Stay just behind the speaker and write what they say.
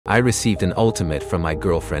I received an ultimate from my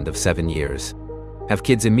girlfriend of 7 years. Have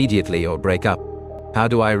kids immediately or break up. How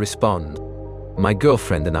do I respond? My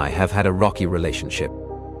girlfriend and I have had a rocky relationship.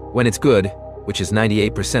 When it's good, which is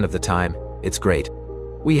 98% of the time, it's great.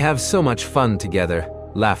 We have so much fun together,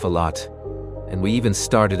 laugh a lot, and we even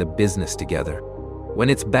started a business together. When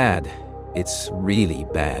it's bad, it's really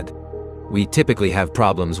bad. We typically have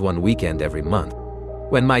problems one weekend every month.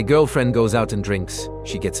 When my girlfriend goes out and drinks,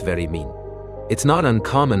 she gets very mean. It's not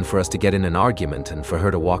uncommon for us to get in an argument and for her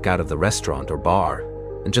to walk out of the restaurant or bar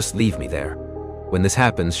and just leave me there. When this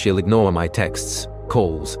happens, she'll ignore my texts,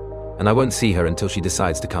 calls, and I won't see her until she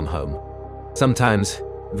decides to come home. Sometimes,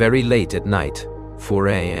 very late at night, 4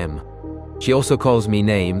 a.m. She also calls me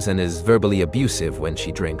names and is verbally abusive when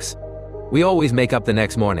she drinks. We always make up the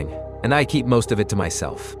next morning, and I keep most of it to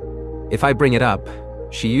myself. If I bring it up,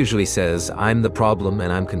 she usually says I'm the problem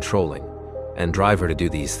and I'm controlling, and drive her to do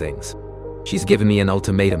these things. She's given me an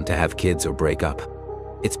ultimatum to have kids or break up.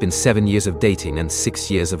 It's been 7 years of dating and 6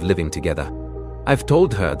 years of living together. I've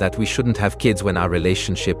told her that we shouldn't have kids when our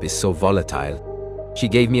relationship is so volatile. She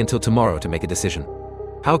gave me until tomorrow to make a decision.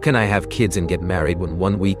 How can I have kids and get married when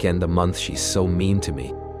one weekend a month she's so mean to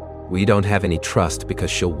me? We don't have any trust because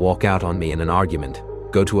she'll walk out on me in an argument,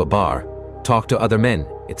 go to a bar, talk to other men,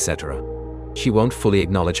 etc. She won't fully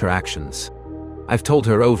acknowledge her actions. I've told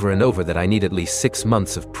her over and over that I need at least 6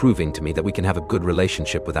 months of proving to me that we can have a good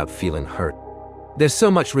relationship without feeling hurt. There's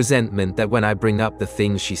so much resentment that when I bring up the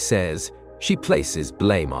things she says, she places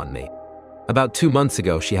blame on me. About 2 months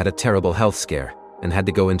ago, she had a terrible health scare and had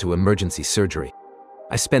to go into emergency surgery.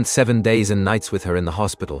 I spent 7 days and nights with her in the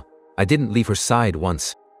hospital. I didn't leave her side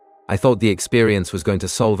once. I thought the experience was going to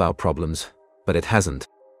solve our problems, but it hasn't.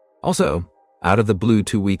 Also, out of the blue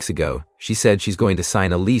 2 weeks ago, she said she's going to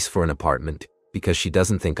sign a lease for an apartment because she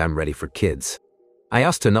doesn't think I'm ready for kids. I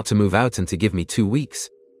asked her not to move out and to give me 2 weeks.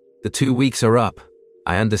 The 2 weeks are up.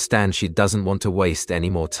 I understand she doesn't want to waste any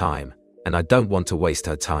more time, and I don't want to waste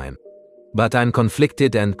her time. But I'm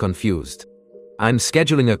conflicted and confused. I'm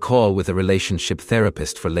scheduling a call with a relationship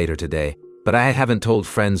therapist for later today, but I haven't told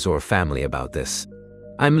friends or family about this.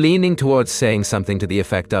 I'm leaning towards saying something to the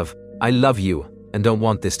effect of, I love you and don't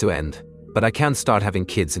want this to end, but I can't start having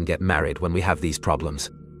kids and get married when we have these problems.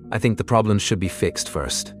 I think the problems should be fixed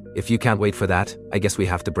first. If you can't wait for that, I guess we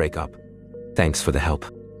have to break up. Thanks for the help.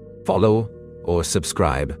 Follow or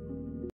subscribe.